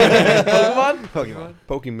Pokemon.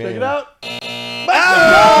 Pokemon. Check it out.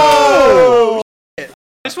 Oh!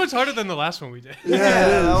 This one's harder than the last one we did.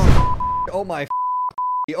 Yeah, Oh my.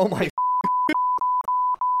 Oh my.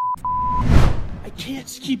 I can't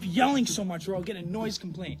keep yelling so much or I'll get a noise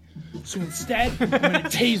complaint. So instead, I'm gonna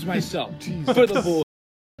tase myself for the boy.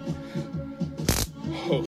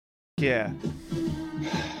 Yeah.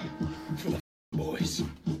 Boys.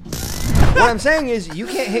 What I'm saying is, you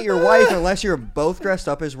can't hit your wife unless you're both dressed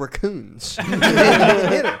up as raccoons. Then you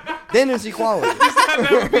can hit her. Then it's equality. That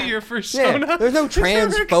would be your persona. Yeah, there's no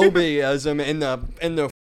transphobism in the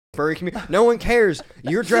furry community. No one cares.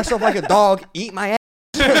 You're dressed up like a dog. Eat my ass.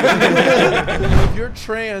 If you're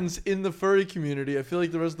trans in the furry community, I feel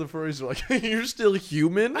like the rest of the furries are like, you're still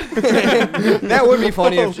human? That would be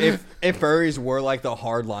funny if furries were like the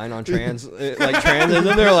hard line on trans, and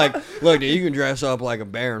then they're like, look, dude, you can dress up like a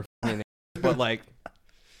bear and but like,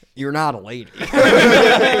 you're not a lady.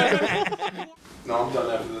 No, I'm done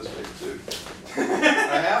after this pick, dude.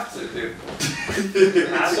 I have to, dude.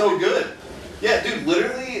 It's so good. Yeah, dude,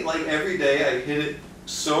 literally, like, every day I hit it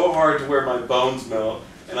so hard to where my bones melt,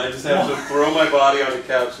 and I just have to throw my body on the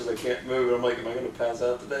couch because I can't move. And I'm like, am I going to pass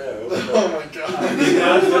out today? I hope not. Oh my god.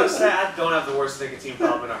 I was going to say, I don't have the worst nicotine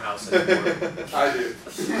problem in our house anymore. I do.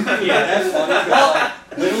 Yeah, that's funny. Like,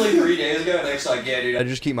 literally 3 days ago, and they're like, yeah, dude, I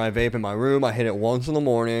just keep my vape in my room. I hit it once in the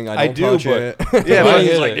morning. I don't touch it. Yeah, but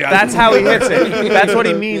he's like, that's how he hits it. That's what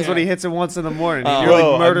he means when he hits it once in the morning. He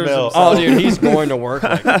really murders himself. Oh, dude, he's going to work.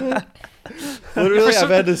 Like, Literally, I've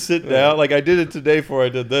had to sit down. Like, I did it today before I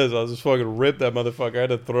did this. I was just fucking ripped that motherfucker. I had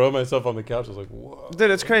to throw myself on the couch. I was like, whoa. Dude,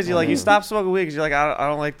 it's crazy. Like, you stop smoking weed because you're like, I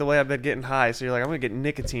don't like the way I've been getting high. So you're like, I'm going to get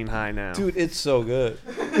nicotine high now. Dude, it's so good.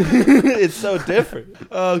 It's so different.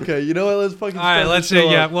 Okay, you know what? Let's fucking All right, start let's the say,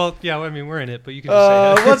 show yeah. up. Well, yeah, I mean, we're in it, but you can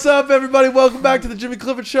just say it. What's up, everybody? Welcome back to the Jimmy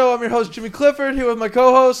Clifford Show. I'm your host, Jimmy Clifford, here with my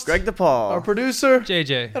co-host, Greg DePaul. our producer,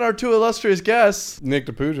 JJ. and our two illustrious guests. Nick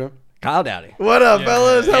Dopudja. Kyle Doughty. What up, Yeah.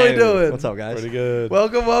 fellas? How we Hey, doing? What's up, guys? Pretty good.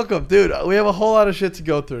 Welcome, welcome. Dude, we have a whole lot of shit to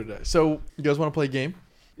go through today. So, you guys want to play a game?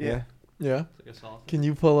 Yeah. Yeah? Can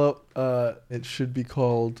you pull up, it should be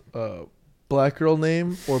called Black Girl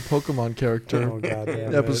Name or Pokemon Character, Oh, God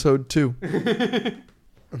damn it. Episode 2.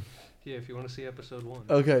 Yeah, if you want to see episode 1.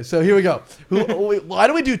 Okay, so here we go. Why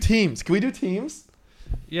don't we do teams? Can we do teams?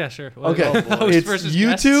 Yeah, sure. Okay, Host it's versus you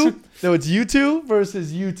guests. two. No, it's you two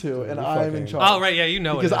versus you two, and you're I'm in fucking- charge. Oh, right, yeah, you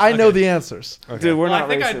know it. Because is. I know Okay. the answers. Dude, we're Well, not I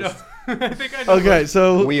think racist. I know. I think I know. Okay,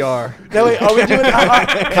 so We are. now wait, are we doing?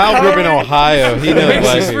 Kyle grew up in Ohio. He knows black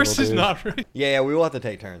Racist people, versus dude. not racist. Yeah, we will have to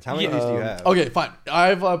take turns. How many of these do you have? Okay, fine. I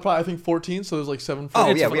have probably I think 14, so there's like 7.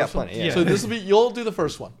 Oh, for yeah, the we got first one. plenty. Yeah. So this will be you'll do the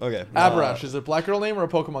first one. Okay. Abrash, is it a Black Girl name or a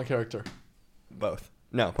Pokemon character? Both.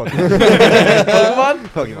 No, Pokemon. Pokemon.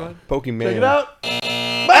 Pokemon. Pokemon. Check it out.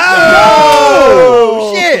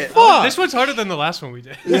 Oh, shit. This one's harder than the last one we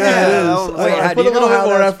did. Yeah, it is. Wait, I how put do a you little know bit how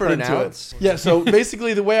more that's effort into it. pronounced? Yeah, so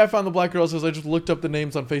basically the way I found the Black Girls is I just looked up the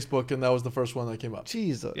names on Facebook and that was the first one that came up.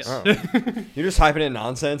 Jesus. Yes. Oh. You're just typing in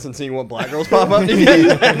nonsense and seeing what black girls pop up.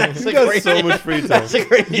 That's You got so much free time. That's the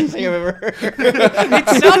greatest thing I've ever heard.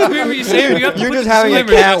 It sounds weird when you say it. You have to You're put just the having a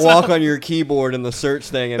disclaimer. cat That's walk not- on your keyboard in the search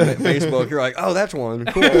thing in Facebook. You're like, oh, that's one.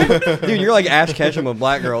 Cool. Dude, you're like Ash Ketchum of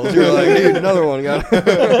black girls. You're like, dude, another one.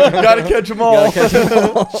 Gotta catch them all. Gotta catch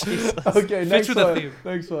 'em all. Okay, next with the one. theme.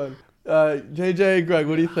 Next one. JJ, Greg,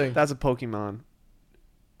 what do you think? That's a Pokemon.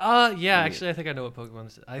 Yeah, actually, I think I know what Pokemon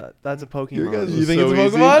this is. That's a Pokemon. You guys You are think so it's a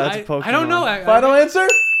easy. Pokemon? That's a Pokemon. I don't know. Final answer?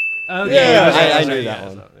 Okay. Yeah, I knew that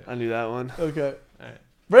one. I knew that one. Okay. Alright.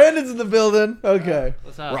 Brandon's in the building. Okay.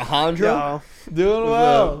 What's up? Rahandra? Yo. Doing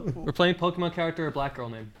well. We're playing Pokemon character or black girl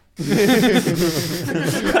name.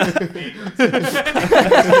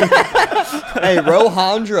 Hey,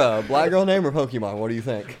 Rohandra. Black girl name or Pokemon? What do you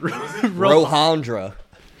think? Rohandra.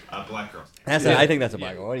 Black girl. That's I think that's a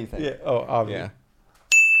black girl. What do you think? Yeah. Oh, obviously. Yeah.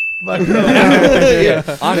 Black girl. Yeah.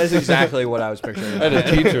 That's exactly what I was picturing. I had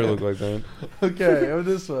a teacher look like that. Okay, how about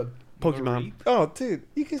this one? Pokemon. Oh, dude.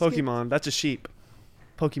 You can Pokemon. That's a sheep.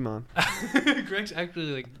 Pokemon. Greg's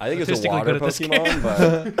actually like. I think it's a statistically water good at this Pokemon, game.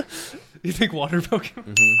 but You think water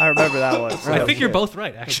Pokemon? I remember that one. I think you're both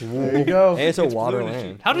right, actually. There you go. hey, it's a water blue and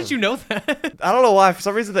land. How did you know that? I don't know why. For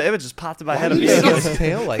some reason, the image just popped in my head. He immediately. has a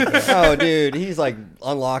tail like that. Oh, dude, he's like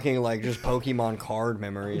unlocking like just Pokemon card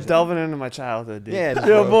memories. Delving into my childhood, dude. Yeah,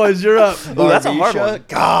 Yo, boys, you're up. Ooh, that's a hard Barbisha? one.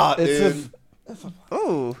 God, It's dude.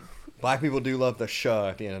 Ooh. Black people do love the "sh"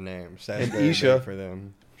 at the end of names. That's And very Isha. big for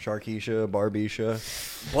them. Sharkeisha, Barbisha.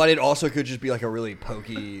 But it also could just be like a really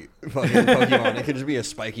pokey fucking Pokemon. It could just be a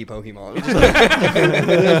spiky Pokemon.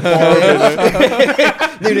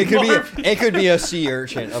 Dude, it could be a sea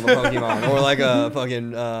urchin of a Pokemon, or like a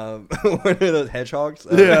fucking what are those hedgehogs?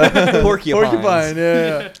 Porcupine.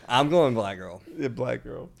 Yeah. I'm going black girl. Yeah, black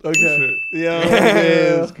girl. Okay.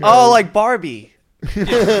 Yeah. Oh, like Barbie.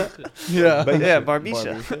 Yeah. Yeah,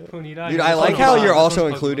 Barbisha. Dude, I like how you're also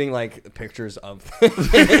including like pictures of. They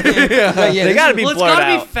gotta be Well, it's blurred gotta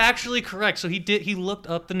out. be factually correct. So he looked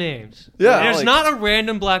up the names. Yeah. There's like- not a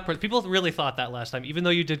random black person. People really thought that last time, even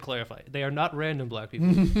though you did clarify. They are not random black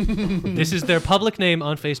people. This is their public name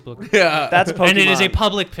on Facebook. Yeah. That's Pokemon. And it is a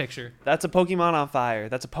public picture. That's a Pokemon on fire.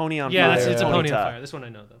 That's a pony on Yeah, fire. it's a pony on type. fire. This one I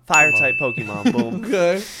know, though. Fire type Pokemon. Boom.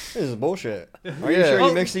 Okay. This is bullshit. Are you sure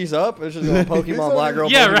you mix these up? It's just a Pokemon black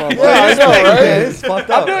girl. Yeah, Pokemon right. black Yeah, I know, girl. right? Yeah, it's fucked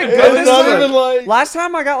up. I'm doing It's good this not time. even like. Last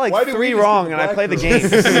time I got Why like do we 3 just do wrong the and I black played the girl?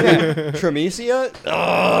 game. Tremisia?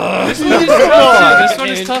 This one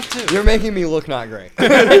is tough, too. You're making me look not great.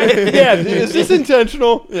 Yeah, dude, is this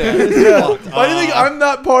intentional? Yeah. Why do you think I'm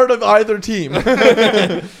not part of either team?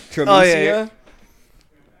 Tremisia? Oh, yeah.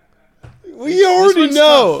 We already one's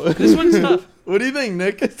know. This one's tough. What do you think,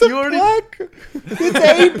 Nick? It's a You already. black. It's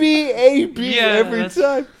A-B Yeah, every that's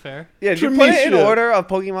time. fair. Yeah, did you put it in Tremisia. order of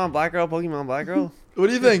Pokemon Black Girl, Pokemon Black Girl? What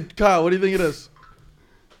do you think, Kyle? What do you think it is?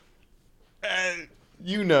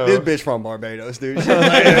 You know. This bitch from Barbados, dude. Look,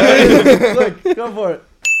 go for it.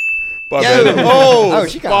 Barbados. Yeah. Oh, Oh,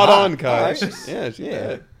 she got spot hot. on, Kyle. Alright. Yeah, she Yeah.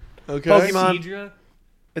 did. Okay. Pokemon. Seadra?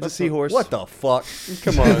 It's a seahorse. What the fuck?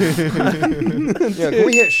 Come on. Yeah, can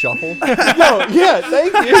we hit shuffle? No, yeah,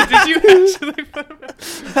 thank you. Did you actually put him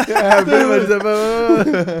Yeah, pretty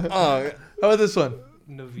much. Oh, How about this one?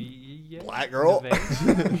 Neve? black girl.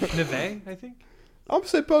 Neve, I think? I'm gonna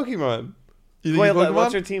say Pokemon. You think Wait, it's Pokemon?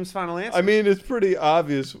 what's your team's final answer? I mean, it's pretty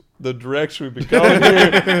obvious the direction we've been going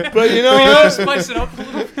here. But you know We're gonna what? spice it up a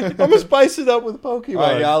little bit. I'm gonna spice it up with Pokemon. All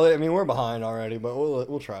right, yeah, I mean we're behind already, but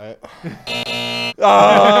we'll try it.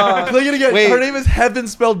 Click it again. Wait. Her name is Heaven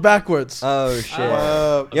spelled backwards. Oh shit.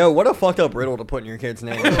 Uh, Yo, what a fucked up riddle to put in your kid's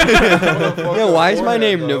name. Yo, why is my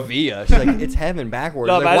name Navia? She's like, it's heaven backwards.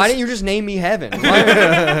 No, Like, that's- why didn't you just name me Heaven?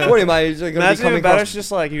 Why, what am I? Is it gonna be Imagine coming even better. across? It's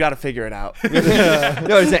just like you got to figure it out. No,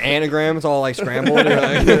 it's an anagram. It's all like scrambled. You're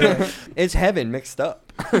like, it's heaven mixed up.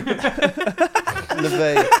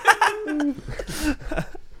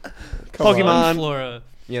 Pokemon. Flora.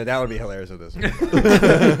 Yeah, that would be hilarious with this. Yeah,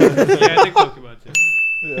 I think Pokemon too.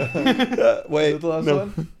 wait, Is that the last no.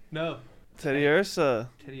 one? No. Teddy Ursa.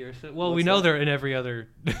 Teddy Ursa. Well, we know they're in every other.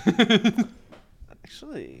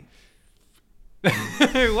 Actually.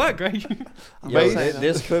 What, Greg? Yo, Wait.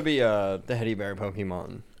 this could be the teddy bear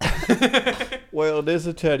Pokemon, Well, it is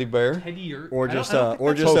a teddy bear. Teddy Ursa. or just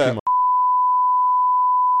Pokemon.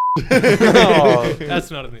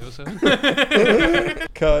 That's not in the also.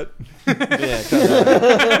 Cut. yeah. cut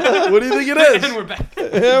that. What do you think it And is? we're back.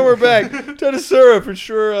 Yeah, we're back. Tedasura for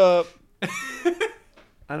sure.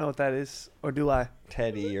 I know what that is. Or do I?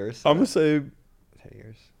 Teddy Ursa. I'm gonna say Teddy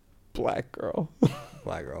Ursa. black girl.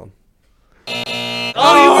 Black girl.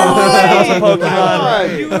 That was a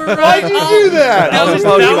Pokemon. You were right. Why'd you do that? That was that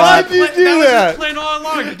Pokemon. Why'd you do was that? his plan all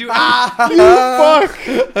along. To do You fuck.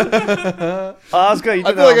 Oh, that was good. You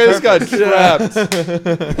I did feel like I that on just got purpose.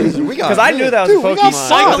 trapped. We got. Because I knew that was Dude, a we got Pokemon.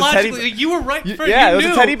 psychologically, you were right. Fred. Yeah, you it was a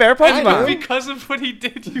knew. teddy bear Pokemon. And because of what he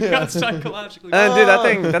did, you got psychologically. And dude, that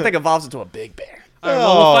thing evolves into a big bear. All right,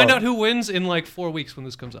 well, we'll find out who wins in like 4 weeks when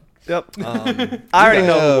this comes up. Yep. I already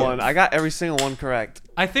know Yeah. who won. I got every single one correct.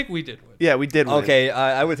 I think we did win. Yeah, we did win. Okay,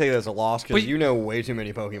 I would take that as a loss because But- you know way too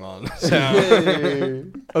many Pokemon. So.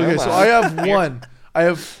 Okay, so I have one.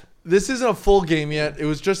 This isn't a full game yet. It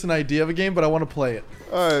was just an idea of a game, but I want to play it.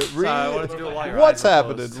 All right, Sorry, I wanted to do it while your what's eyes were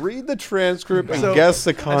happening? closed. Read the transcript and So- guess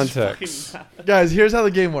the context. Guys, here's how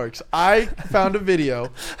the game works. I found a video,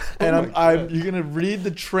 and you're gonna read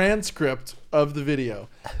the transcript of the video,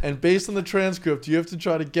 and based on the transcript, you have to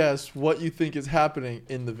try to guess what you think is happening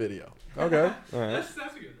in the video. Okay. All right. That's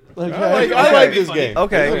good. Okay. I like That'd be this funny. game.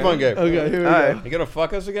 Okay. This is a fun game. Okay, here we All go. right. You gonna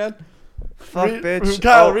fuck us again? Fuck, bitch.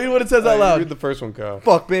 Kyle, Oh, read what it says out Read loud. the first one, Kyle.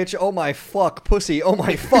 Fuck, bitch. Oh my fuck, pussy. Oh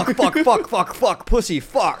my fuck, fuck, pussy,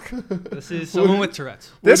 fuck. This is someone with Tourette's.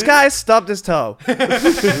 This guy stubbed his toe. I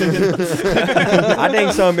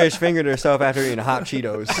think some bitch fingered herself after eating hot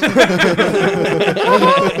Cheetos.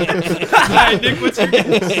 Hi, Nick, what's your guess?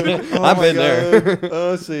 I've been there. Oh,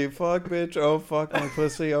 let's see. Fuck, bitch. Oh, fuck my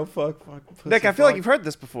pussy. Oh, fuck pussy. Nick, I feel like you've heard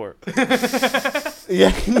this before. Yeah.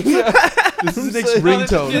 This is Nick's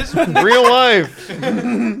ringtone. This one- Real life.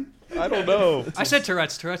 I don't know. I said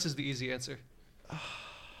Tourette's. Tourette's is the easy answer.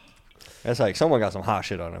 That's like someone got some hot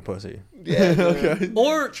shit on a pussy. Yeah. Okay.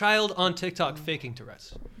 Or child on TikTok faking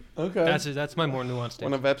Tourette's. Okay. That's my more nuanced take.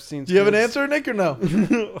 One of Epstein's. Do you have an kids. answer, Nick, or no?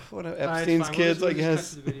 One of All right, Epstein's fine. kids, We'll I just cut guess.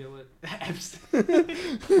 to the video with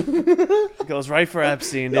Goes right for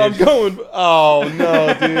Epstein, I'm dude. going. Oh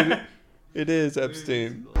no, dude! It is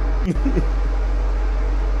Epstein. Why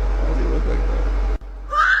does he look like that?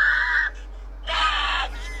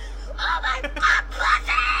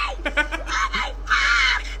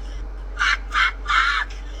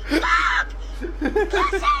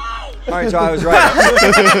 All right, so I was right.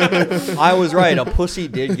 I was right. A pussy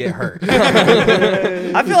did get hurt.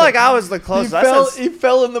 I feel like I was the closest. He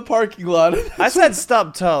fell in the parking lot. I said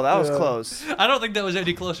stub toe. That was close. I don't think that was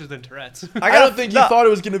any closer than Tourette's. I don't think you thought it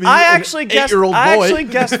was going to be I an actually guessed. 8-year-old boy. I actually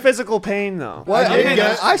guessed physical pain though. What? Okay,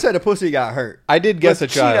 I said a pussy got hurt. I did guess a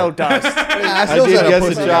Cheeto child. dust. I I did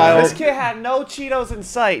guess a child. This kid had no Cheetos in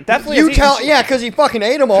sight. Definitely. You has eaten tell, yeah, because he fucking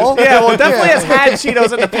ate them all. Yeah, well, definitely has had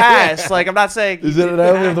Cheetos in the past. Like, I'm not saying. Is it? I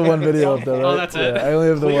only have the one video of that, right? Oh, that's it. Yeah, I only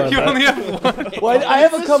have the one. You only have one. Well, I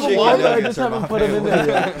have a couple Chicken more, but I nuggets just are haven't my put them in there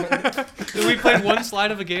yet. We played one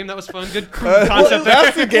slide of a game that was fun. Good concept.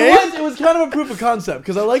 That's the game. It was kind of a proof of concept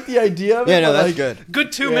because I like the idea of it. Yeah, no, but, that's like, good. Good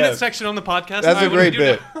 2-minute section on the podcast. That's I a would great do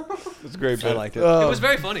bit. now. That's a great bit. I liked it. It was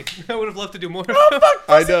very funny. I would have loved to do more.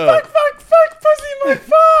 I know. Fuck, pussy, my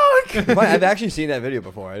fuck. But I've actually seen that video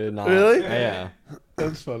before. I did not. Really? Yeah.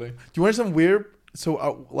 That's funny. Do you want something weird?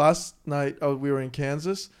 So last night we were in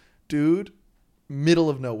Kansas, dude. Middle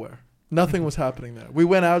of nowhere. Nothing was happening there. We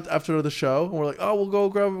went out after the show and we're like, oh, we'll go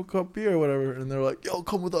grab a cup of beer or whatever. And they're like, yo,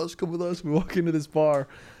 come with us, come with us. We walk into this bar.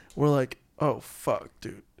 We're like, oh, fuck,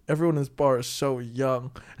 dude. Everyone in this bar is so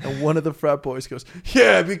young. And one of the frat boys goes,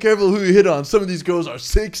 yeah, be careful who you hit on. Some of these girls are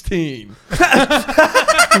 16.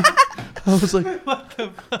 I was like,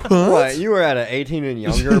 What? You were at an 18 and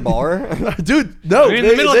younger bar? dude, no. I mean,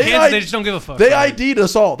 in the middle of Kansas, they just don't give a fuck. They ID'd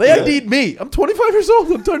us all. They ID'd me. I'm 25 years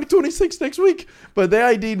old. I'm turning 26 next week. But they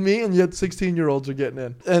ID'd me, and yet 16-year-olds are getting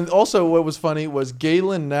in. And also what was funny was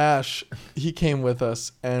Galen Nash, he came with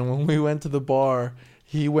us. And when we went to the bar,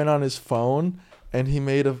 he went on his phone, and he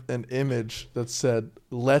made an image that said,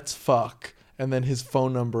 let's fuck. And then his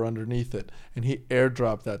phone number underneath it. And he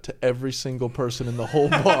airdropped that to every single person in the whole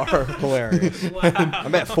bar. Hilarious. I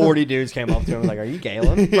bet 40 dudes came up to him and was like, are you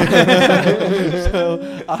Galen?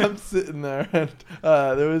 So I'm sitting there, and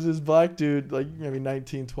there was this black dude, like maybe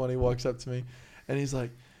 19, 20, walks up to me. And he's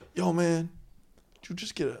like, yo, man, did you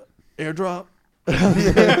just get an airdrop?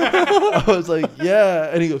 I was like,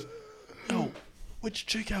 yeah. And he goes, yo, which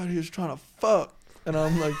chick out here is trying to fuck? And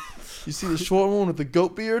I'm like, you see the short one with the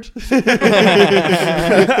goat beard? And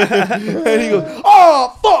he goes,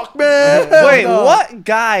 oh, fuck, man. Wait, what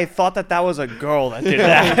guy thought that was a girl that did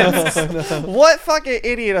that? What fucking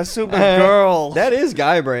idiot assumed a girl? That is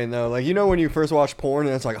guy brain, though. Like, you know when you first watch porn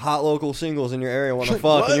and it's like hot local singles in your area want to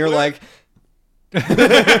fuck, and you're like,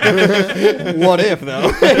 what if, though?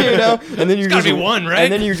 You know? And then you It's gotta just be one, right?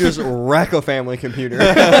 And then you just wreck a family computer.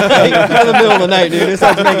 Like, in the middle of the night, dude. It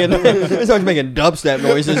starts making dubstep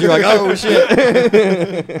noises. You're like, oh, shit.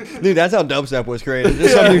 Dude, that's how dubstep was created.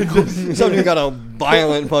 Just some dude got a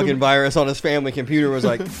violent fucking virus on his family computer, was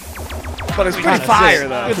like, But it's pretty fire,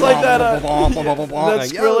 though. It's like that that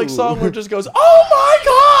Skrillex song where it just goes, oh, my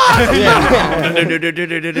God.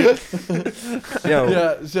 Yo.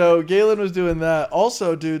 Yeah, so Galen was doing that.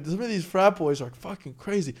 Also, dude, some of these frat boys are fucking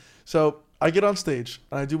crazy. So I get on stage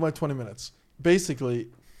and I do my 20 minutes. Basically,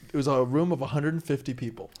 it was a room of 150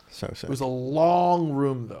 people. So sick. It was a long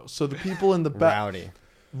room, though. So the people in the back...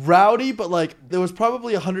 Rowdy. But like there was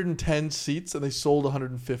probably 110 seats and they sold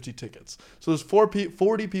 150 tickets. So there's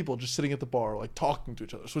 40 people just sitting at the bar, like talking to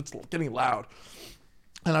each other. So it's getting loud.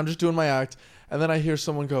 And I'm just doing my act. And then I hear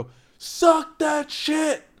someone go, suck that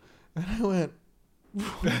shit. And I went,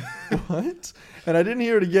 what? And I didn't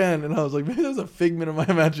hear it again. And I was like, maybe that was a figment of my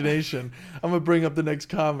imagination. I'm going to bring up the next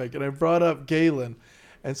comic. And I brought up Galen.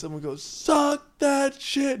 And someone goes, suck that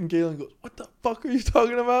shit. And Galen goes, what the fuck are you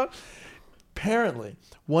talking about? Apparently,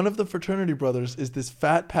 one of the fraternity brothers is this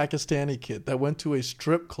fat Pakistani kid that went to a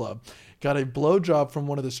strip club, got a blowjob from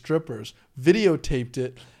one of the strippers, videotaped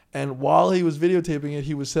it, and while he was videotaping it,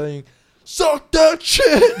 he was saying, suck that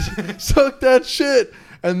shit! Suck that shit!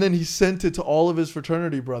 And then he sent it to all of his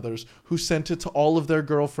fraternity brothers, who sent it to all of their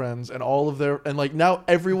girlfriends and all of their... And like now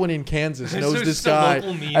everyone in Kansas knows So this it's a guy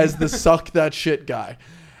local meme. as the suck that shit guy.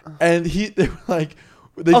 And they were like...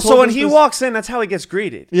 They So told when us he this- walks in, that's how he gets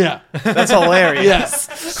greeted. Yeah. That's hilarious.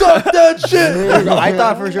 Yes. Suck that shit! I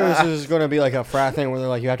thought for sure this was going to be like a frat thing where they're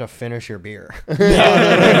like, you have to finish your beer.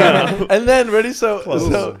 And then, ready?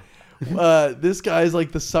 So This guy's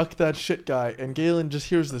like the suck that shit guy, and Galen just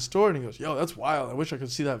hears the story and he goes, "Yo, that's wild. I wish I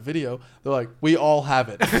could see that video." They're like, "We all have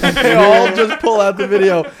it." They all just pull out the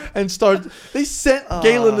video and start. They sent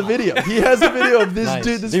Galen the video. He has a video of this Nice.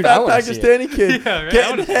 dude, this Dude, I fat wanna see Pakistani kid Yeah, right? I getting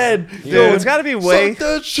wanna see head. Dude, going, it's got to be way. Suck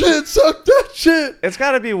that shit. Suck that shit, It's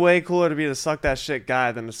got to be way cooler to be the suck that shit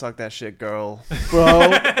guy than the suck that shit girl. bro.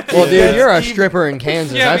 Well, dude, you're a stripper in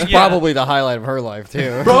Kansas. Yeah, That's yeah. probably the highlight of her life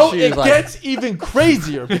too. Bro, She's it like, gets even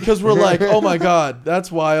crazier because we're like, oh my god,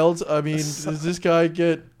 that's wild. I mean, does this guy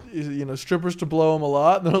get strippers to blow him a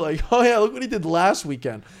lot? And they're like, oh yeah, look what he did last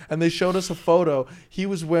weekend. And they showed us a photo. He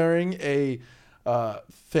was wearing a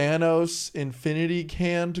Thanos Infinity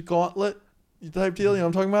Hand gauntlet type deal. You know what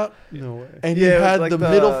I'm talking about? No way. And he had like the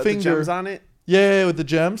middle the finger gems on it. Yeah, with the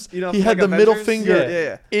gems. You know, he had like the middle Avengers? finger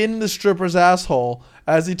Yeah. in the stripper's asshole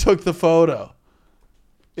as he took the photo.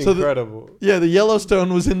 So Incredible. the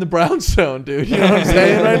Yellowstone was in the brownstone, dude. You know what I'm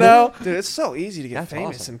saying right now? Dude, it's so easy to get That's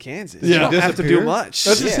famous awesome. in Kansas. Yeah. You don't have to do Disappear? much.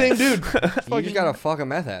 That's the Yeah. same dude. you just gotta fuck a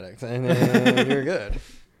meth addict and then you're good.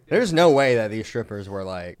 There's no way that these strippers were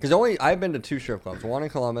like, because I've been to 2 strip clubs. One in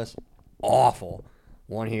Columbus, awful.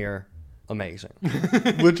 One here, amazing.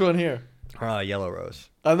 Which one here? Yellow Rose.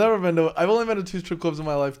 I've only been to 2 strip clubs in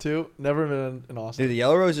my life too. Never been in Austin. Dude, the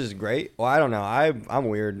Yellow Rose is great. Well, I don't know. I'm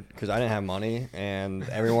weird because I didn't have money, and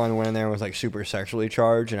everyone went in there and was like super sexually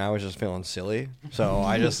charged, and I was just feeling silly. So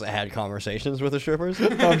I just had conversations with the strippers.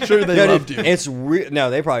 I'm sure they No, loved dude, you. It's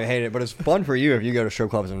no, they probably hate it, but it's fun for you if you go to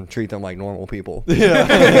strip clubs and treat them like normal people.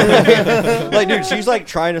 Yeah. Like, dude, she's like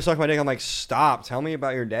trying to suck my dick. I'm like, stop. Tell me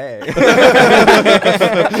about your day.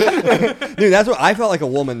 Dude, that's what I felt like a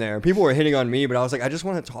woman there. People were hitting on me, but I was like, I just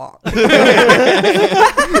want to talk.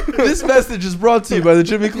 This message is brought to you by the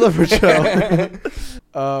Jimmy Clifford Show.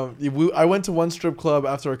 I went to one strip club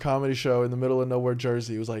after a comedy show in the middle of nowhere,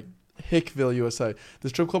 Jersey. It was like Hickville, USA. The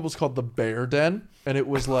strip club was called the Bear Den, and it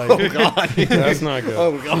was like, Oh God, That's not good.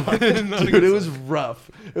 oh God. dude, it was rough.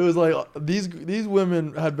 It was like these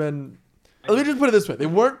women had been. Let me just put it this way: they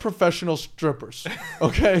weren't professional strippers.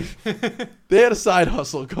 Okay, they had a side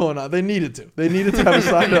hustle going on. They needed to. They needed to have a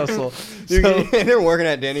side hustle. Dude, So, they're working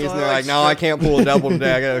at Denny's and they're like, no, I can't pull a double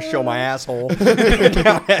today. I gotta show my asshole. there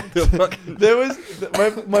was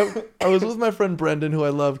I was with my friend Brendan, who I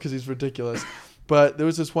love because he's ridiculous. But there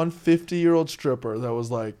was this one 50-year-old stripper that was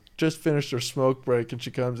like just finished her smoke break, and she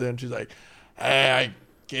comes in. She's like, "Hey, I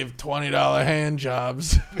give $20 hand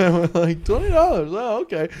jobs." And we're like, $20? Oh,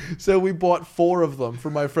 okay. So we bought 4 of them for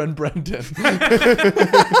my friend Brendan.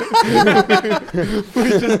 We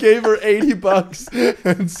just gave her $80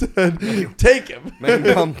 and said, "Take him." Make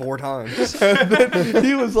him come 4 times. And then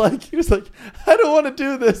he was like, "I don't want to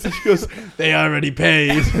do this." And she goes, "They already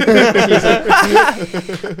paid." I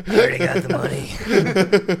already got the money.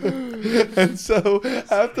 And so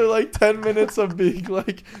after like 10 minutes of being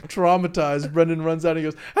like traumatized, Brendan runs out and he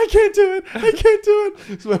goes, "I can't do it. I can't do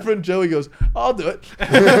it." So my friend Joey goes, "I'll do it."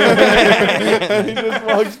 And he just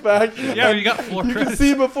walks back. Yeah, and you got 4 You can credits.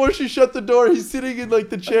 see before she shut the door, he's sitting in like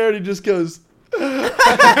the chair and he just goes,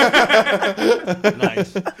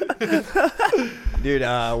 Nice. Dude,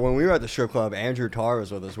 when we were at the strip club, Andrew Tarr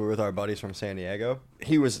was with us. We were with our buddies from San Diego.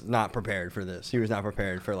 He was not prepared for this. He was not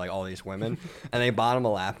prepared for like all these women. And they bought him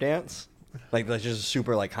a lap dance. Like just a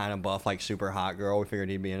super like kind of buff, like super hot girl. We figured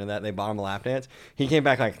he'd be into that. They bought him a lap dance. He came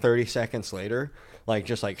back like 30 seconds later, like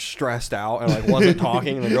just like stressed out and like wasn't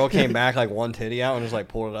talking. And the girl came back like one titty out and just like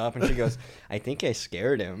pulled it up. And she goes, "I think I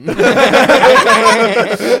scared him."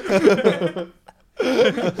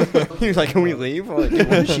 He was like, "Can we leave?" I'm like, "What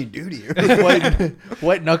did she do to you?"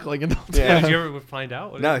 white knuckling. And Yeah. Did you ever find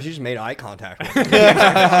out? No, she just made eye contact with me.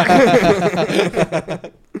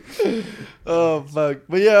 Oh fuck!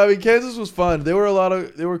 But yeah, I mean, Kansas was fun. They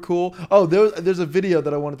were cool. Oh, there's a video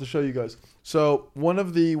that I wanted to show you guys. So one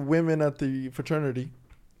of the women at the fraternity,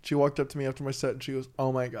 she walked up to me after my set and she goes,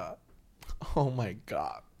 "Oh my god,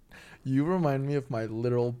 you remind me of my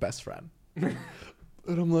literal best friend." And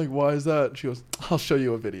I'm like, "Why is that?" And she goes, "I'll show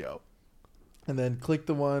you a video." And then click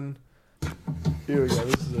the one. Here we go.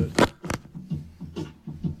 This is it.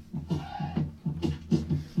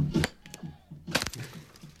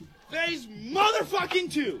 Phase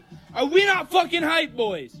motherfucking 2. Are we not fucking hype,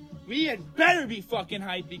 boys? We had better be fucking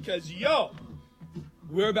hype because, yo,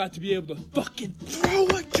 we're about to be able to fucking throw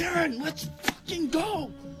again. Let's fucking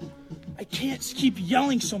go. I can't keep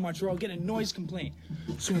yelling so much or I'll get a noise complaint.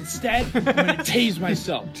 So instead, I'm gonna tase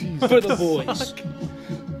myself for the boys.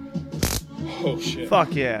 Oh shit.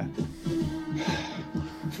 Fuck yeah.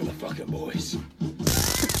 For the fucking boys.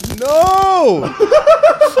 No!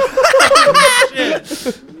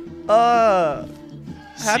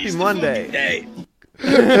 Happy Seize the Monday. fucking day.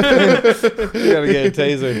 gotta get a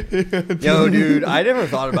taser. Yo, dude, I never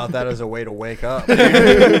thought about that as a way to wake up.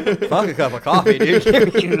 Dude. Fuck a cup of coffee, dude.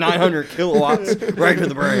 Give me 900 kilowatts right to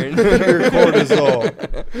the brain. Pure cortisol.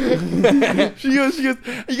 She goes, you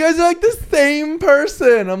guys are like the same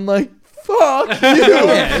person. I'm like, fuck you.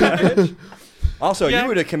 Yeah, bitch. Also, Yeah. you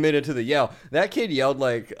would have committed to the yell. That kid yelled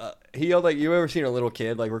like he yelled like you ever seen a little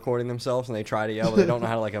kid like recording themselves and they try to yell but they don't know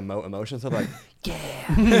how to like emote emotions. So they're like,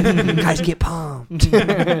 yeah, guys get pumped.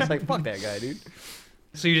 It's like fuck that guy, dude.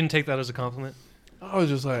 So you didn't take that as a compliment? I was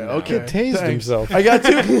just like, okay, Kid tased thanks. himself.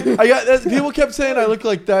 People kept saying I look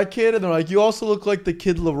like that kid, and they're like, you also look like the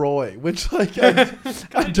kid Leroy, which like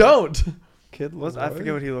I don't. Kid, I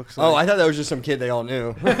forget what he looks like. Oh, I thought that was just some kid they all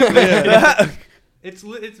knew. It's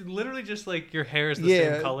literally just like your hair is the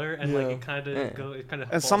Yeah. same color and like Yeah. it kind of go it kind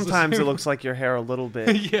of. And sometimes it looks like your hair a little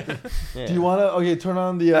bit. Yeah. Yeah. Do you want to? Okay, turn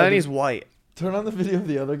on the. And he's white. Turn on the video of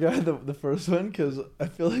the other guy, the first one, because I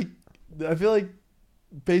feel like,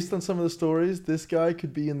 based on some of the stories, this guy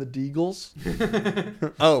could be in the Deagles.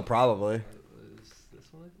 Oh, probably.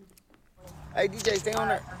 Hey, DJ, stay on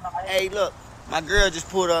there. Hey, look, my girl just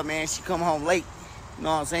pulled up, man. She come home late. You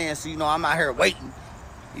know what I'm saying? So, I'm out here waiting.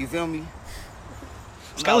 You feel me?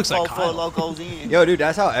 This guy looks like four Kyle. locos in. Yo, dude,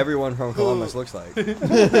 that's how everyone from Columbus looks like. Did you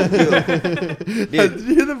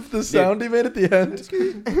hear the sound he made at the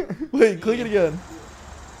end? Wait, click it again.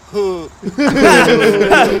 Hood.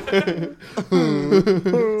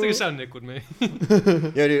 It's like a sound Nick would make. Yo,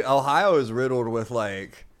 dude, Ohio is riddled with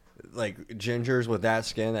like gingers with that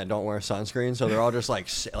skin that don't wear sunscreen, so they're all just like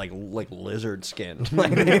lizard skin.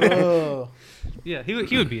 Oh. Yeah, he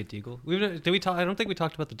would be a Deagle. Did we talk? I don't think we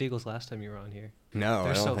talked about the Deagles last time you were on here. No,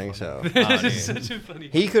 They're I don't so think funny. so. They're Oh, dude. such a funny.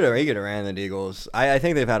 He could have ran the Deagles. I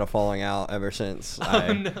think they've had a falling out ever since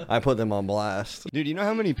I put them on blast. Dude, you know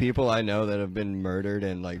how many people I know that have been murdered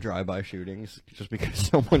in like drive-by shootings just because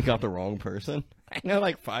someone got the wrong person? I know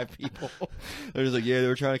like 5 people. They're just like, yeah, they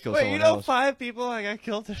were trying to kill someone else. 5 people I got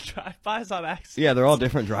killed in drive-bys on accident. Yeah, they're all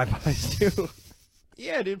different drive-bys too.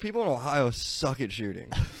 Yeah, dude, people in Ohio suck at shooting.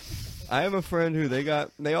 I have a friend who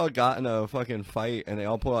they all got in a fucking fight and they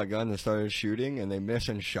all pulled out guns and started shooting and they missed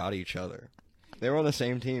and shot each other. They were on the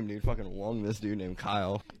same team, dude. Fucking won this dude named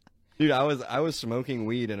Kyle. Dude, I was smoking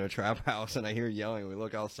weed in a trap house and I hear yelling. We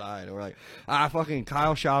look outside and we're like, fucking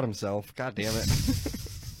Kyle shot himself. God damn it.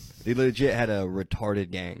 They legit had a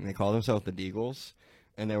retarded gang. They called themselves the Deagles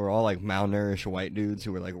and they were all like malnourished white dudes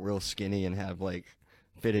who were like real skinny and have like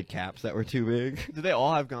fitted caps that were too big. Did they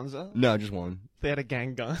all have guns though? No, just one. They had a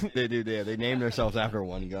gang gun. They do, yeah. They named themselves after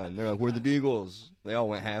one gun. They're like, we're the Deagles. They all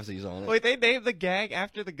went halfsies on it. Wait, they named the gang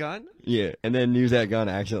after the gun? Yeah, and then used that gun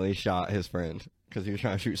accidentally shot his friend because he was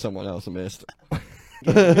trying to shoot someone else and missed.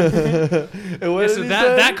 And what Yeah, did so he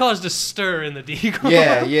that say? caused a stir in the Deagle.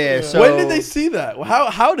 Yeah. So when did they see that?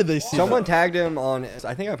 How did they see Someone that? tagged him on.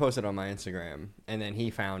 I think I posted on my Instagram, and then he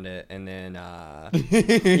found it, and then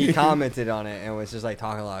he commented on it and was just like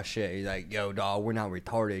talking a lot of shit. He's like, "Yo, dog, we're not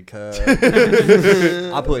retarded, cuz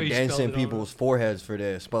I put He dents spelled in it all people's foreheads for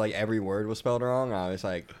this, but like every word was spelled wrong." I was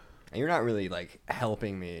like, "You're not really like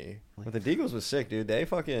helping me." But the Deagles was sick, dude. They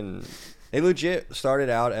legit started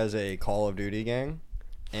out as a Call of Duty gang.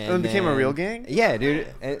 And it became a real gang? Yeah, dude.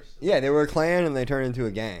 And, yeah, they were a clan and they turned into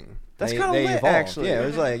a gang. That's They- kinda they lit, evolved. actually. Yeah, it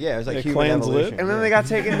was like Yeah, human clans lit. evolution. And then yeah. they got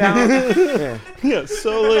taken down. yeah. Yeah,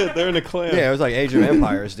 so lit. They're in a clan. Yeah, it was like Age of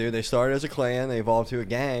Empires, dude. They started as a clan, they evolved to a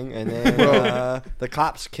gang, and then the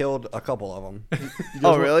cops killed a couple of them.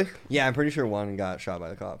 Oh, really? Yeah, I'm pretty sure one got shot by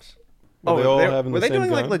the cops. Were they all having were the they same doing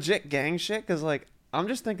like gun? legit gang shit? Because like I'm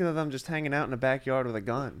just thinking of them just hanging out in the backyard with a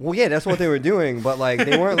gun. Well, yeah, that's what they were doing, but like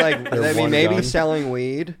they weren't like Their I mean one maybe gun. selling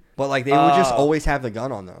weed, but like they would just always have the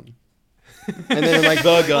gun on them. And then like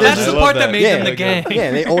The gun. That's I the love part that made them the Yeah. gang.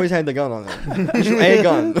 Yeah, they always had the gun on them. A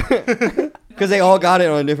gun. Because they all got it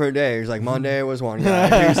on different days. Like Monday was one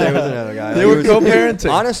guy, Tuesday was another guy. They Like, were it was-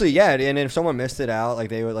 co-parenting. Honestly, yeah. And if someone missed it out, like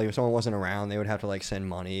they would, like if someone wasn't around, they would have to like send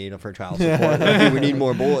money for child support. Like, "Dude, we need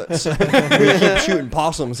more bullets. We keep shooting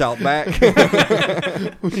possums out back.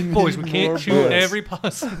 Boys, we can't shoot bullets. every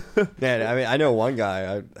possum. Yeah, I mean, I know one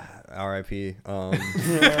guy. R.I.P.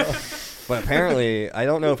 But apparently, I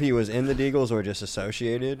don't know if he was in the Deagles or just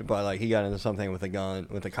associated, but like he got into something with a gun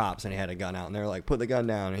with the cops, and he had a gun out, and they were like, "Put the gun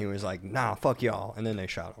down," and he was like, "Nah, fuck y'all," and then they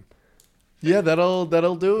shot him. Yeah, that'll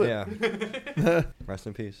do it. Yeah. Rest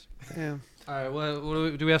in peace. Yeah. All right. Well,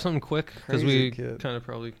 do we have something quick? Because Crazy we kid. kind of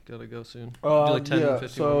probably gotta go soon. Do like 10, yeah. 15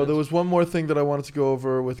 So minutes. there was one more thing that I wanted to go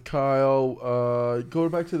over with Kyle. Go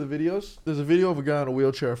back to the videos. There's a video of a guy in a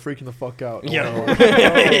wheelchair freaking the fuck out.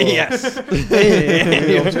 Yes.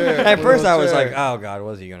 At first I was like, oh God,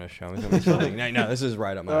 what is he gonna show me? Something. No, this is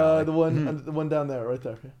right up my alley. The one down there, right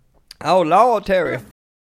there. Oh Lord, Terry.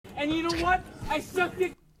 And you know what? I sucked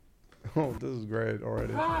it Oh, this is great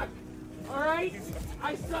already. cock. All right?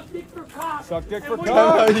 I sucked dick for cock. Suck dick for And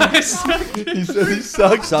cock. He said he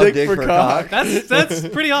sucks Suck dick for cock. That's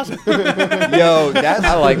pretty awesome. Yo, that's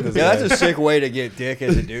I like this Yeah, guy. that's a sick way to get dick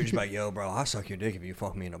as a dude. Just like, yo, bro, I'll suck your dick if you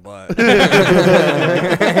fuck me in the butt.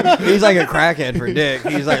 He's like a crackhead for dick.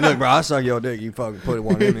 He's like, look, bro, I'll suck your dick. You fucking put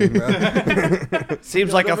one in me, bro.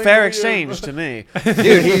 Seems like a fair exchange to me.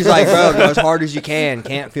 Dude, he's like, bro, go as hard as you can.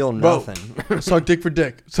 Can't feel Bro. nothing. Suck dick for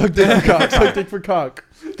dick. Suck dick for cock. Suck dick for cock.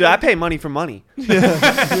 Dude, I pay money for money.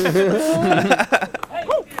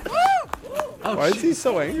 Why is he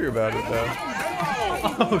so angry about it though?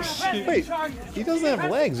 Oh shit. Wait, he doesn't have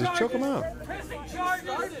legs. Just choke him out. Pressing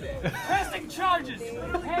charges. Pressing charges.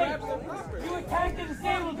 Hey, you attacked a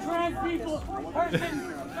disabled trans people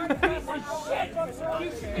person. You piece of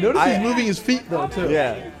shit. Notice he's moving his feet though too.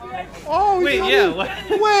 Yeah. Oh, Wait, yeah. What?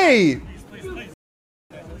 Wait.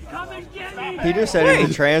 Come and get me. He just said he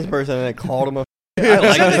was a trans person and they called him a.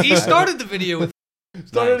 He started the video with.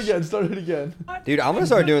 Start it again. Dude, I'm gonna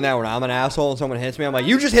start doing that when I'm an asshole and someone hits me. I'm like,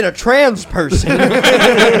 you just hit a trans person. What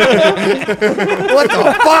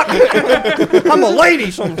the fuck? I'm a lady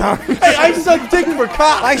sometimes. Hey, I suck dick for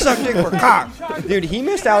cock. I suck dick for cock. Dude, he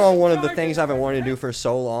missed out on one of the things I've been wanting to do for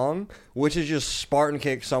so long, which is just Spartan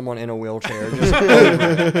kick someone in a wheelchair. Just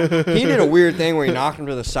over. He did a weird thing where he knocked him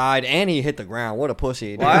to the side and he hit the ground. What a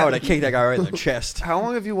pussy. Dude, I would have kicked that guy right in the chest. How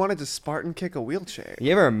long have you wanted to Spartan kick a wheelchair?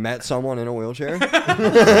 You ever met someone in a wheelchair?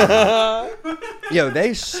 Yo,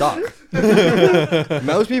 they suck.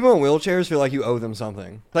 Most people in wheelchairs feel like you owe them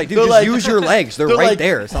something. Like, dude, They're just like- use your legs. They're They're right like,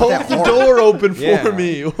 there. It's not hold that the hard. door open for Yeah.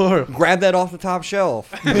 me, or Grab that off the top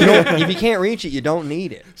shelf. If you can't reach it, you don't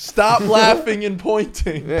need it. stop laughing and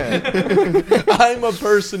pointing. Yeah. I'm a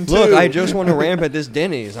person too. Look, I just want to ramp at this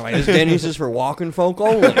Denny's. I'm like, this Denny's is for walking folk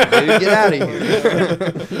only. Dude, get out of here.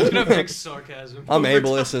 It's gonna big sarcasm. I'm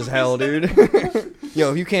ableist as hell, dude.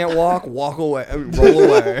 Yo, if you can't walk away. Roll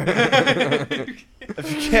away.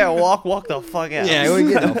 If you can't walk the fuck out. Yeah, we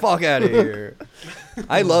get the fuck out of here.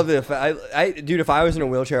 I love the dude. If I was in a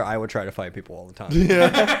wheelchair, I would try to fight people all the time.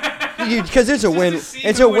 Yeah. Because it's a win. to see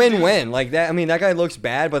It's who a would do win-win. Like that. I mean, that guy looks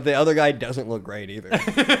bad, but the other guy doesn't look great either.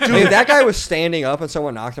 If that guy was standing up and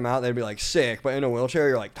someone knocked him out, they'd be like sick. But in a wheelchair,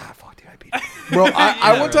 you're like, ah, fuck, dude, I beat him. Bro,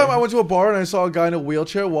 I one time I went to a bar and I saw a guy in a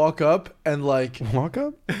wheelchair walk up and like, Walk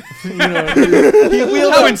up. you know, he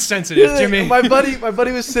wheeled How up. insensitive, Jimmy. My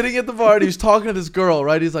buddy was sitting at the bar and he was talking to this girl,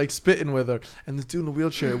 right? He's like spitting with her, and this dude in the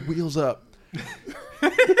wheelchair wheels up.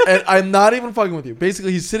 And I'm not even fucking with you.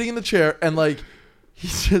 Basically, he's sitting in the chair and like he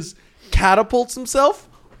just catapults himself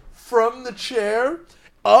from the chair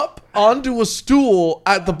up onto a stool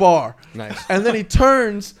at the bar. Nice. And then he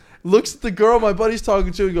turns, looks at the girl my buddy's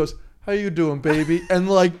talking to, and goes, "How you doing, baby?" And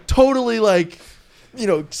like totally like, you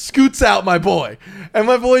know, scoots out my boy. And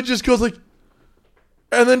my boy just goes like,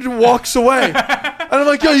 and then just walks away. And I'm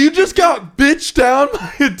like, yo, you just got bitched down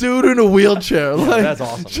by a dude in a wheelchair. Like, that's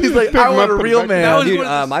awesome. She's like, I want a real man. Dude,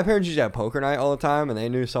 my parents used to have poker night all the time, and they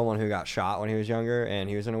knew someone who got shot when he was younger, and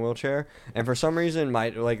he was in a wheelchair. And for some reason,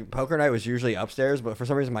 poker night was usually upstairs, but for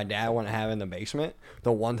some reason, my dad wanted to have it in the basement.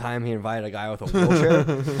 The one time he invited a guy with a wheelchair,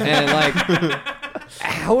 and like,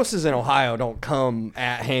 houses in Ohio don't come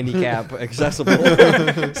at handicap accessible.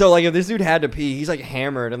 So like, if this dude had to pee, he's like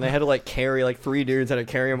hammered, and they had to like carry like 3 dudes had to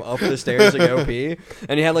carry him up the stairs to go pee.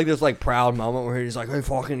 And he had like this like proud moment where he's like, hey,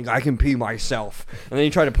 fucking, I can pee myself. And then he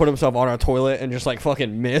tried to put himself on a toilet and just like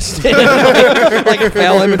fucking missed. Like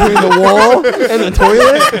fell in between the wall and the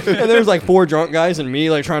toilet. And there was like 4 drunk guys and me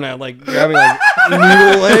like trying to like grabbing like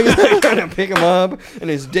noodle legs, like, trying to pick him up. And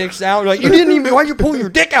his dick's out. Like, you didn't even, why'd you pull your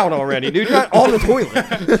dick out already, dude? You're not on the toilet.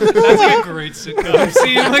 That's like a great sitcom.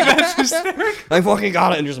 See, like that's just I fucking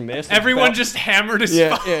got it and just missed. everyone just hammered his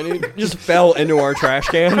Yeah, phone. yeah, and he just fell into our trash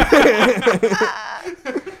can.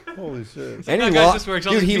 Holy shit. And That he guy just works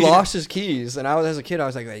on dude, his he feet. lost his keys, and I was as a kid, I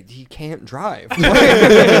was like he can't drive.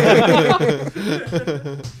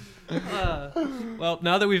 Well,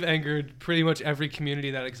 now that we've angered pretty much every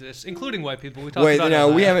community that exists, including white people, we talked Wait, about no,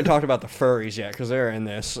 we Atlanta. haven't talked about the furries yet because they're in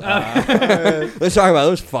this. Let's talk about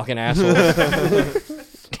those fucking assholes.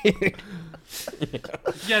 Dude.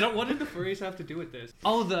 Yeah, what did the furries have to do with this?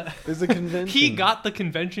 Oh, There's a convention. he got the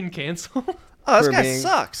convention canceled. Oh, this For guy being-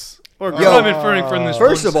 sucks. Or Yo, I'm inferring from this.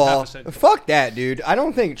 First of half all, a sentence. fuck that, dude. I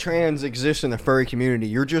don't think trans exists in the furry community.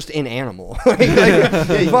 You're just an animal. Fuck, No,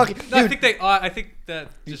 I dude, think they. I think that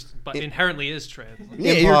just inherently is trans. Like,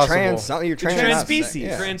 yeah, you're Impossible. trans. You're trans. trans not- species.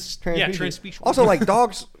 yeah. trans species. Also, like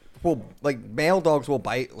dogs will, like male dogs will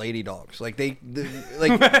bite lady dogs. Like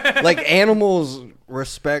like animals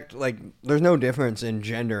respect. Like there's no difference in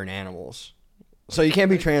gender in animals. So you can't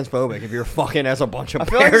be transphobic if you're fucking as a bunch of I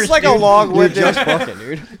feel like bears, it's like dude. a long You're winded. just fucking,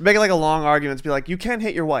 dude. Making like a long argument to be like, you can't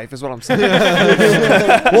hit your wife, is what I'm saying.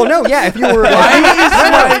 Well, no, yeah. If you were, Why is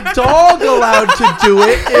my dog allowed to do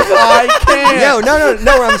it if I can't?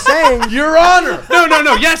 no. What I'm saying, Your Honor.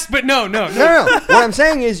 No. Yes, but no. no. What I'm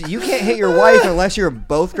saying is, you can't hit your wife unless you're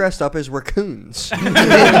both dressed up as raccoons. Then you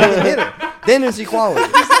can hit her. Then it's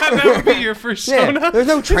equality. That would be your persona. Yeah, there's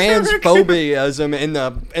no transphobism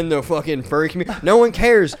in the fucking furry community. No one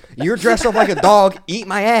cares. You're dressed up like a dog. Eat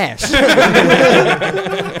my ass.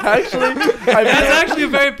 Actually, That's actually a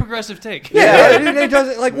very progressive take. Yeah, dude, it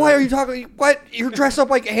doesn't. Like, why are you talking? What? You're dressed up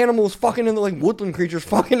like animals, fucking in the like woodland creatures,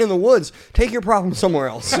 fucking in the woods. Take your problem somewhere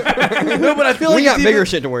else. no, but I feel We like got it's bigger even,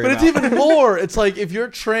 shit to worry but about. it's even more. It's like if you're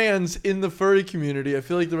trans in the furry community, I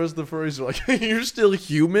feel like the rest of the furries are like, you're still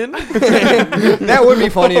human. That would be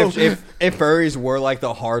funny if furries were like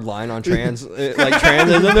the hard line on trans, like trans,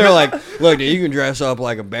 and then they're like, look, dude, you can dress up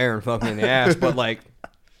like a bear and fuck me in the ass, but like,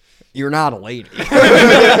 you're not a lady. You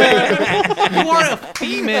are a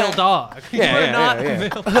female dog. You Yeah, are yeah, not yeah, a yeah. male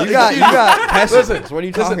dog. You got testicles. What are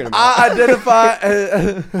you talking about? I identify.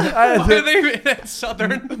 Why are they that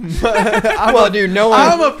southern? Well, dude, no one.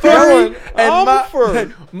 I'm a furry, and I'm my, a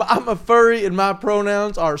furry. I'm a furry, and my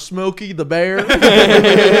pronouns are Smokey the Bear.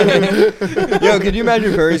 Yo, could you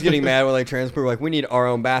imagine furries getting mad when like trans people are like, we need our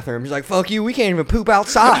own bathroom? He's like, fuck you, we can't even poop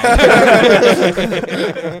outside.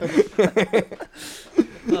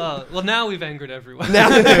 Well, now we've angered everyone. Now,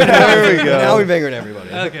 There we go. Now we've angered everybody.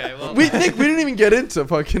 Okay, well, we didn't even get into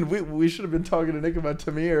fucking. We should have been talking to Nick about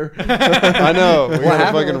Tamir. I know. We gotta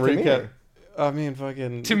happened fucking with recap. Tamir? I mean,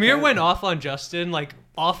 fucking. Tamir went off on Justin, like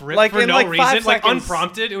off rip Like, for in, no like, 5 reason, like seconds.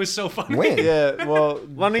 unprompted. It was so funny. When? Yeah, well.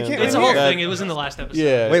 Well, I mean, can't It's a Yeah. whole that- thing. It was in the last episode.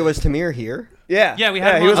 Yeah. Wait, was Tamir here? Yeah. Yeah, we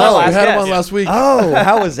had him he on was last our Oh, we last had him guest. on last week. Oh,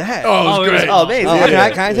 how was that? Oh, it was Oh, it was great. Oh, amazing. Oh, Yeah.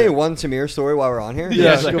 can I tell you one Tamir story while we're on here?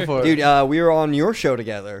 Yeah, go for it. Dude, we were on your show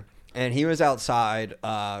together, and he was outside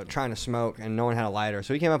trying to smoke, and no one had a lighter.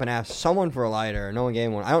 So he came up and asked someone for a lighter, and no one gave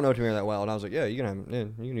him one. I don't know Tamir that well, and I was like, yeah, you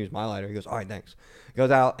can use my lighter. He goes, all right, thanks. Goes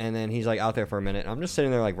out, and then he's like out there for a minute. And I'm just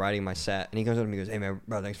sitting there like writing my set, and he comes up to me and goes, hey man,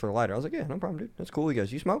 bro, thanks for the lighter. I was like, yeah, no problem, dude. That's cool. He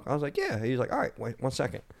goes, you smoke? I was like, yeah. He's like, all right, wait 1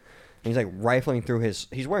 second. And he's like rifling through he's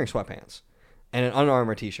wearing sweatpants and an Under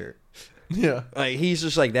Armour t-shirt. Yeah. Like he's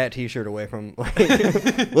just like that t-shirt away from like,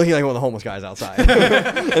 looking like one of the homeless guys outside.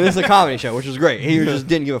 And it's a comedy show, which was great. He just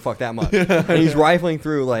didn't give a fuck that much. And he's rifling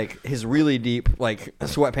through like his really deep like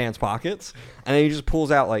sweatpants pockets, and then he just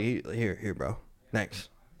pulls out like, here, bro, thanks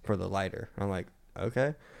for the lighter. I'm like,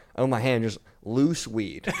 okay. Oh, my hand, just loose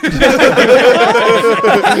weed.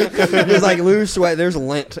 Just like loose sweat. There's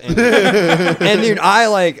lint in it. And dude,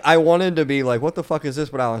 I wanted to be like, what the fuck is this?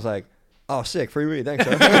 But I was like, oh, sick, free weed, thanks,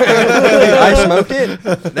 sir. I smoked it.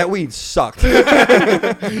 That weed sucked.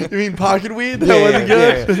 You mean pocket weed? That wasn't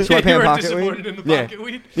good. Yeah. You Sweatpant were pocket disappointed weed. in the pocket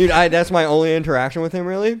weed? Dude, that's my only interaction with him,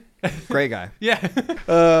 really. Great guy. Yeah.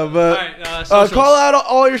 But Alright, socials. call out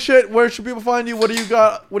all your shit. Where should people find you? What do you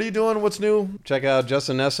got? What are you doing? What's new? Check out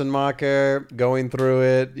Justin Essenmacher, Going Through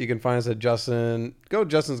It. You can find us at Justin's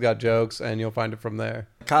Got Jokes, and you'll find it from there.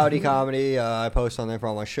 Coyote Comedy. I post on there for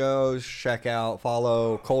all my shows.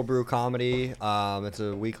 Follow Cold Brew Comedy. It's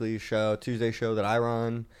a weekly show, Tuesday show that I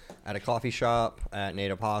run at a coffee shop at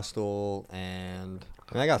Native Hostel. And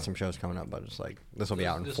I mean, I got some shows coming up, but it's like, this will be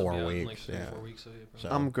out in This will 4 be out in, weeks. like 3 or 4 weeks, so yeah, probably. So.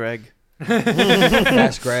 I'm Greg.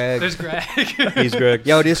 That's Greg. There's Greg. He's Greg.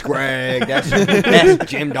 Yo, this Greg. That's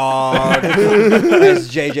Jim Dog. That's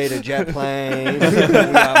JJ the Jet Plane. We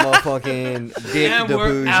got motherfucking Dick And the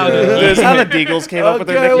we're out of Boozer. here. This is how the Deagles came up with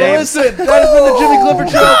their Okay, well, nicknames. listen. That has been the Jimmy Clifford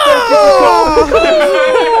Show.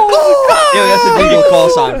 Yo, that's the Deagle call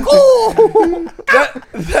sign.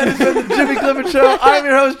 That has been the Jimmy Clifford Show. I'm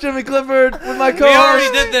your host, Jimmy Clifford, with my We co-host.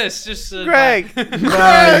 already did this. Just Greg. Bye.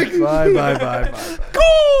 Bye. Bye. Bye. Bye.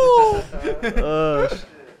 Cool.